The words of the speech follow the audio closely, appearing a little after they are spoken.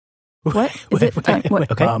What? Is it time? What?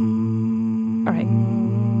 Okay. All right.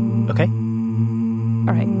 Okay.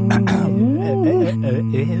 All right.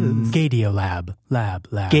 Gadio Lab.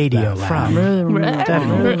 Gadio Lab.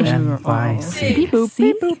 NYC. Beep boop.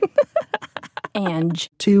 Beep boop. Ange.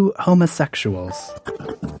 Two homosexuals.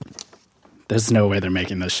 There's no way they're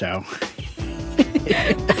making this show.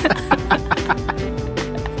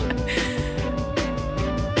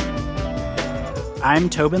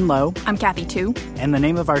 I'm Tobin Lowe. I'm Kathy, too. And the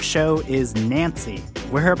name of our show is Nancy.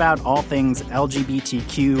 We're here about all things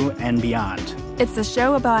LGBTQ and beyond. It's a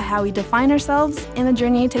show about how we define ourselves and the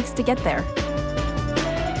journey it takes to get there.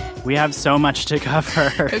 We have so much to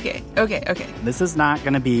cover. Okay. This is not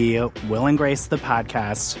going to be Will and Grace the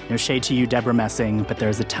podcast. No shade to you, Deborah Messing, but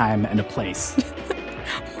there's a time and a place.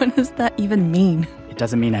 What does that even mean? It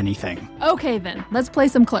doesn't mean anything. Okay, then. Let's play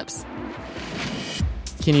some clips.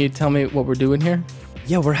 Can you tell me what we're doing here?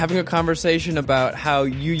 Yeah, we're having a conversation about how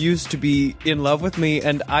you used to be in love with me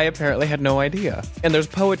and I apparently had no idea. And there's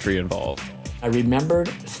poetry involved. I remembered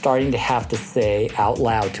starting to have to say out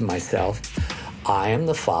loud to myself, I am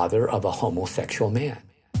the father of a homosexual man.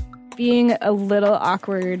 Being a little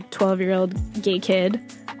awkward 12-year-old gay kid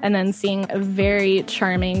and then seeing a very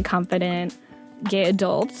charming, confident gay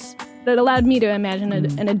adult that allowed me to imagine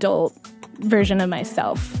an adult version of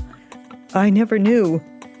myself. I never knew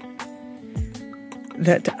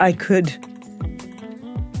that I could...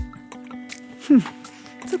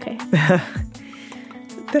 It's okay.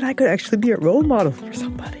 that I could actually be a role model for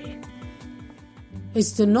somebody.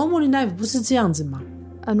 It's the normal life 不是这样子吗?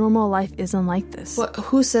 A normal life isn't like this.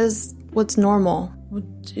 Who says what's normal?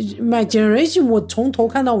 My generation 我从头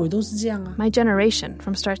看到尾都是这样啊. My generation,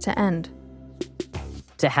 from start to end.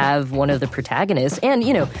 To have one of the protagonists and,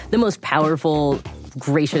 the most powerful,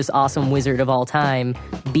 gracious, awesome wizard of all time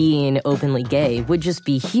being openly gay would just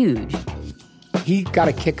be huge. He got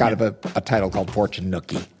a kick out of a title called Fortune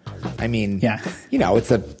Nookie. I mean,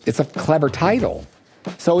 it's a clever title.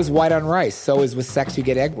 So is White on Rice. So is With Sex You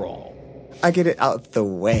Get Egg Roll. I get it out the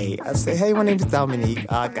way. I say, hey, my name's Dominique.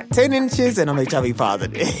 I got 10 inches and I'm HIV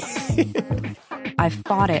positive. I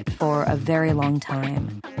fought it for a very long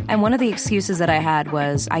time. And one of the excuses that I had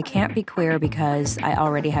was I can't be queer because I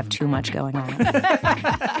already have too much going on.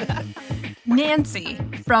 Nancy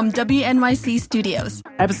from WNYC Studios.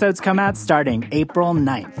 Episodes come out starting April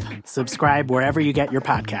 9th. Subscribe wherever you get your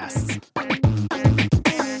podcasts.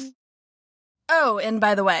 Oh, and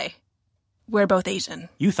by the way, we're both Asian.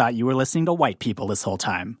 You thought you were listening to white people this whole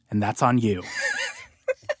time, and that's on you.